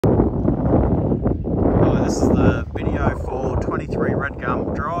the video for 23 Red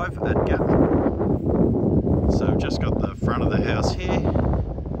Gum Drive at Gatton. So I've just got the front of the house here.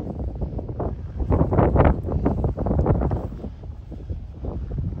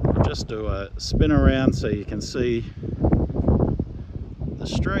 I'll just do a spin around so you can see the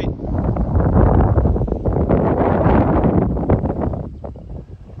street.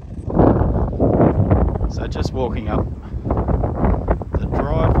 So just walking up the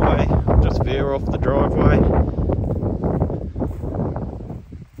driveway, just veer off the driveway,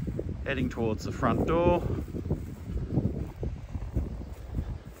 heading towards the front door,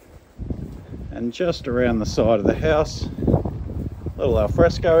 and just around the side of the house, little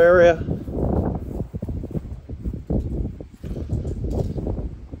alfresco area.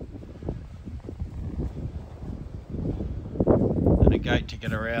 And a gate to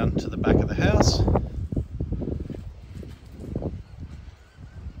get around to the back of the house.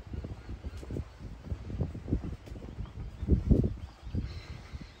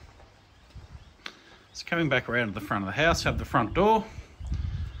 Coming back around to the front of the house, have the front door.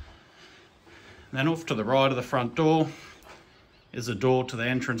 Then off to the right of the front door is a door to the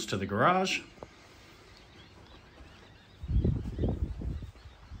entrance to the garage.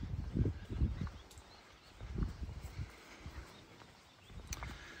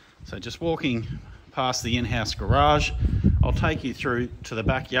 So just walking past the in-house garage, I'll take you through to the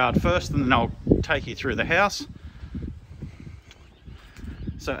backyard first, and then I'll take you through the house.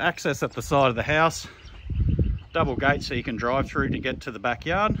 So access at the side of the house, double gate so you can drive through to get to the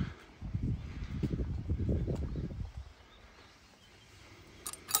backyard.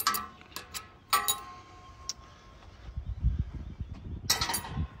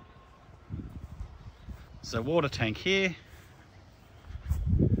 So water tank here,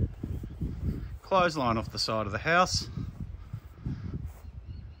 clothesline off the side of the house,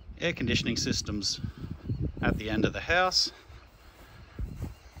 air conditioning systems at the end of the house.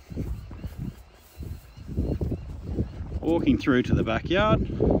 Walking through to the backyard.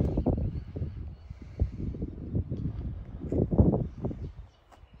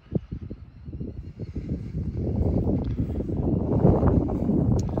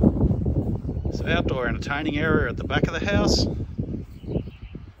 So outdoor entertaining area at the back of the house.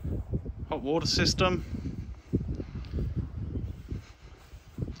 Hot water system.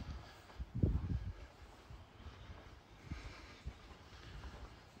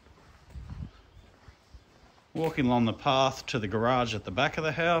 Walking along the path to the garage at the back of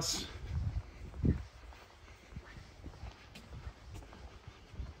the house.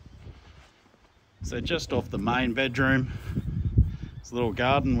 So just off the main bedroom, there's a little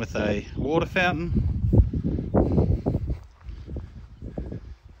garden with a water fountain.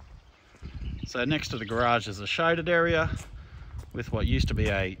 So next to the garage is a shaded area with what used to be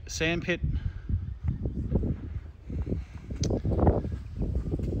a sand pit.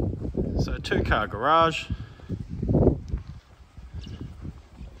 So two-car garage.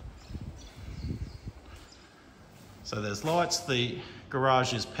 So there's lights, the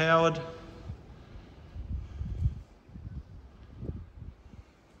garage is powered.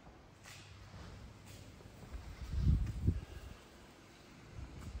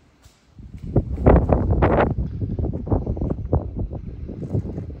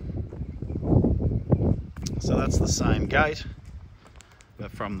 So that's the same gate, but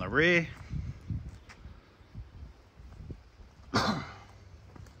from the rear.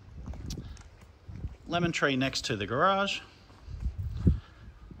 Lemon tree next to the garage.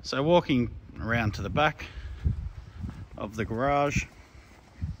 So walking around to the back of the garage.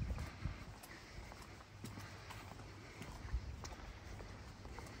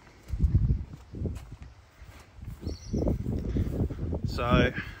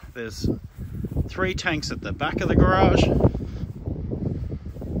 So there's 3 tanks at the back of the garage and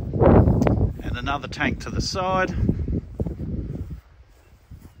another tank to the side.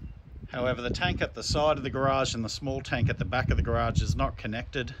 However, the tank at the side of the garage and the small tank at the back of the garage is not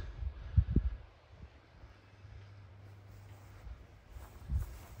connected.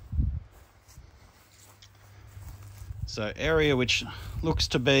 So area which looks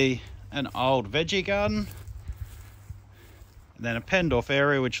to be an old veggie garden. And then a penned off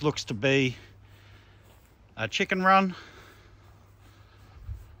area which looks to be a chicken run.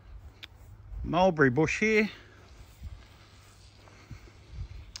 Mulberry bush here.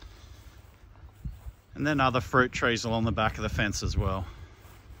 And then other fruit trees along the back of the fence as well.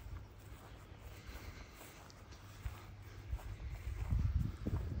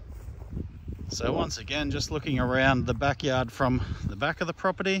 So once again, just looking around the backyard from the back of the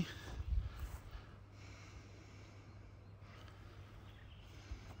property.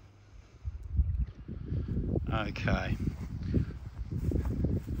 Okay.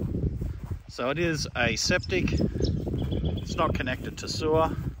 So it is a septic. It's not connected to sewer.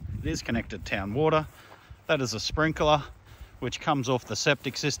 It is connected to town water. That is a sprinkler which comes off the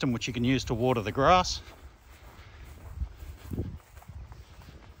septic system, which you can use to water the grass.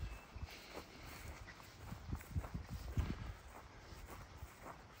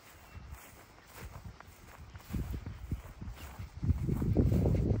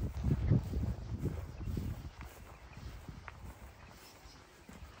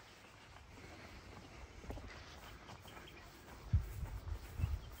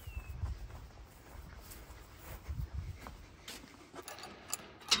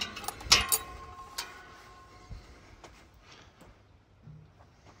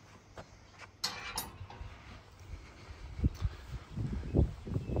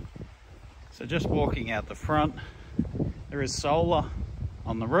 So just walking out the front, there is solar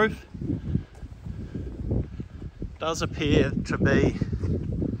on the roof. Does appear to be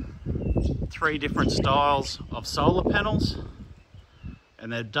 3 different styles of solar panels,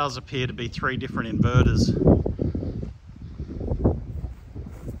 and there does appear to be 3 different inverters.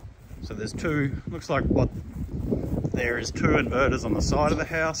 So there's 2, looks like what there is 2 inverters on the side of the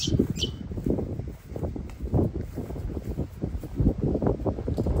house.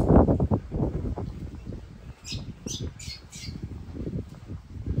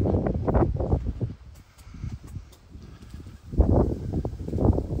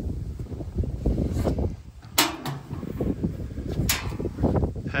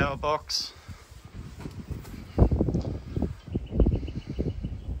 Power box.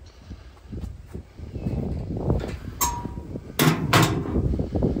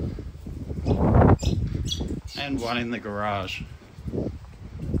 And one in the garage.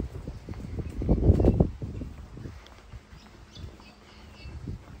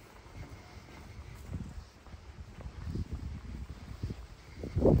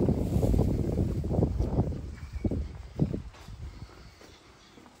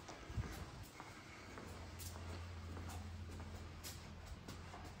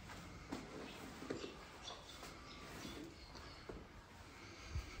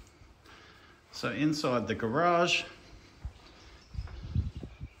 So inside the garage,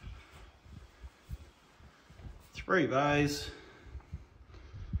 3 bays.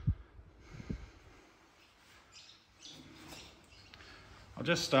 I'll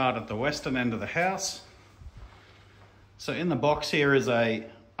just start at the western end of the house. So in the box here is a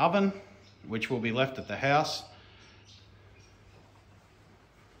oven, which will be left at the house.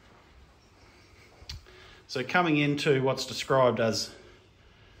 So coming into what's described as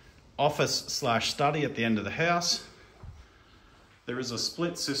office/study at the end of the house, there is a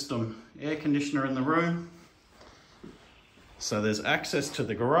split system air conditioner in the room. So there's access to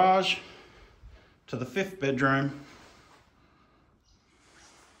the garage, to the 5th bedroom,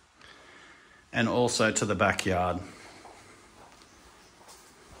 and also to the backyard.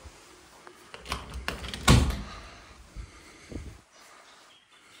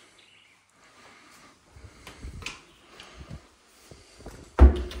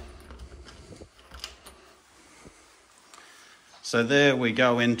 So there we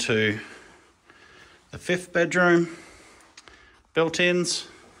go into the 5th bedroom, built-ins,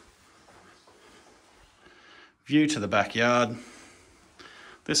 view to the backyard.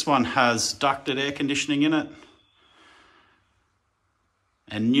 This one has ducted air conditioning in it,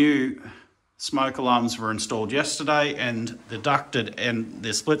 and new smoke alarms were installed yesterday, and the ducted and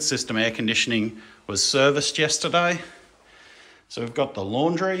the split system air conditioning was serviced yesterday. So we've got the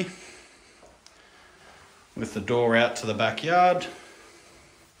laundry with the door out to the backyard.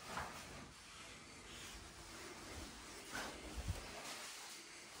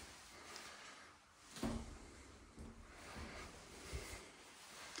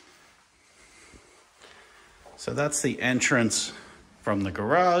 So that's the entrance from the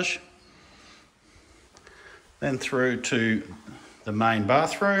garage. Then through to the main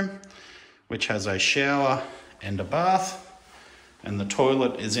bathroom, which has a shower and a bath, and the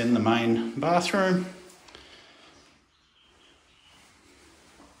toilet is in the main bathroom.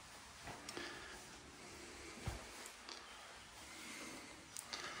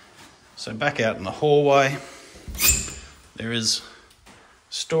 So back out in the hallway, there is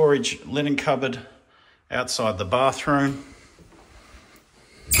storage linen cupboard outside the bathroom.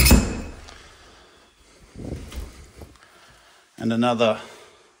 And another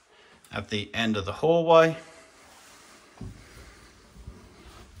at the end of the hallway.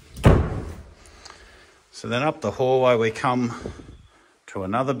 So then up the hallway we come to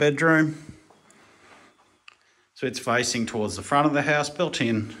another bedroom. So it's facing towards the front of the house,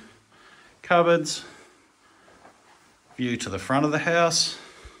 built-in cupboards, View to the front of the house.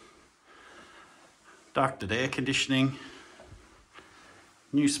 Ducted air conditioning.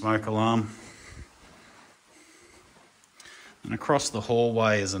 New smoke alarm. And across the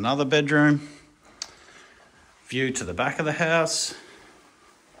hallway is another bedroom. View to the back of the house.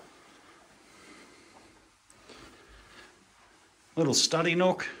 Little study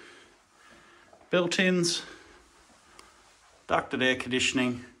nook. Built-ins. Ducted air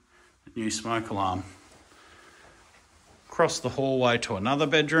conditioning. New smoke alarm. Across the hallway to another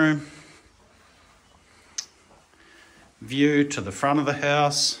bedroom. View to the front of the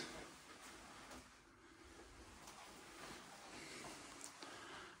house.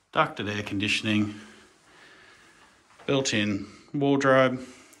 Ducted air conditioning. Built-in wardrobe.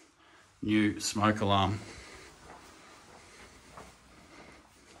 New smoke alarm.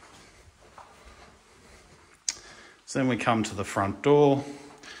 So then we come to the front door.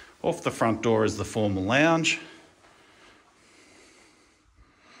 Off the front door is the formal lounge.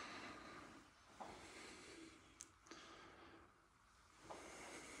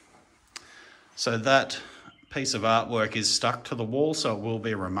 So that piece of artwork is stuck to the wall, so it will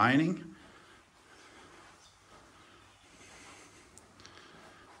be remaining.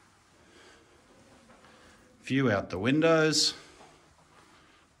 View out the windows.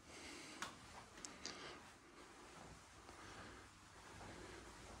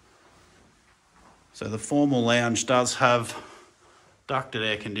 So the formal lounge does have ducted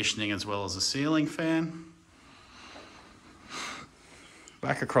air conditioning as well as a ceiling fan.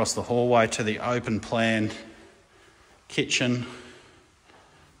 Back across the hallway to the open plan kitchen.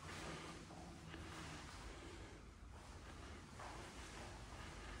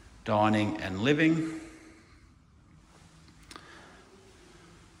 Dining and living.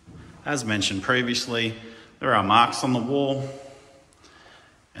 As mentioned previously, there are marks on the wall,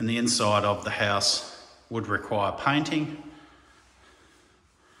 and the inside of the house would require painting.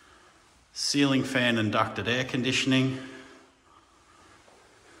 Ceiling fan and ducted air conditioning.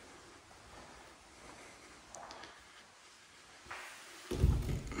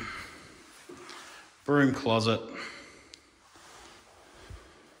 Broom closet.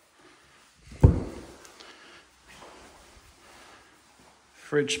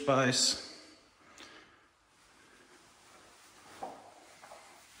 Fridge space.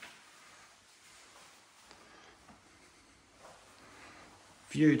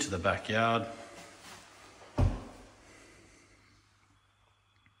 View to the backyard.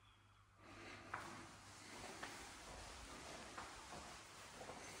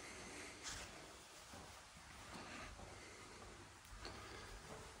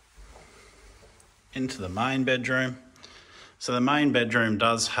 Into the main bedroom. So the main bedroom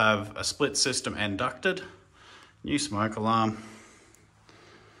does have a split system and ducted. New smoke alarm.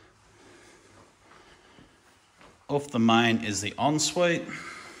 Off the main is the ensuite.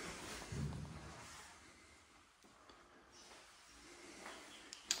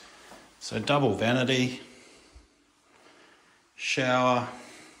 So double vanity, shower,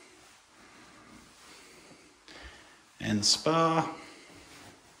 and spa.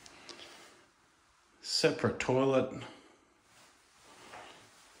 Separate toilet.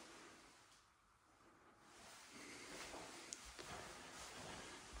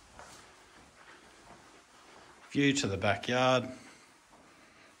 View to the backyard.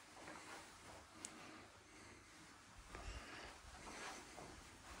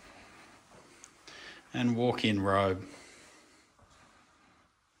 And walk-in robe.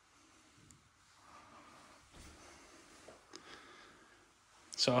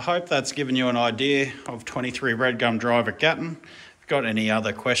 So I hope that's given you an idea of 23 Red Gum Drive at Gatton. If you've got any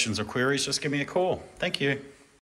other questions or queries, just give me a call. Thank you.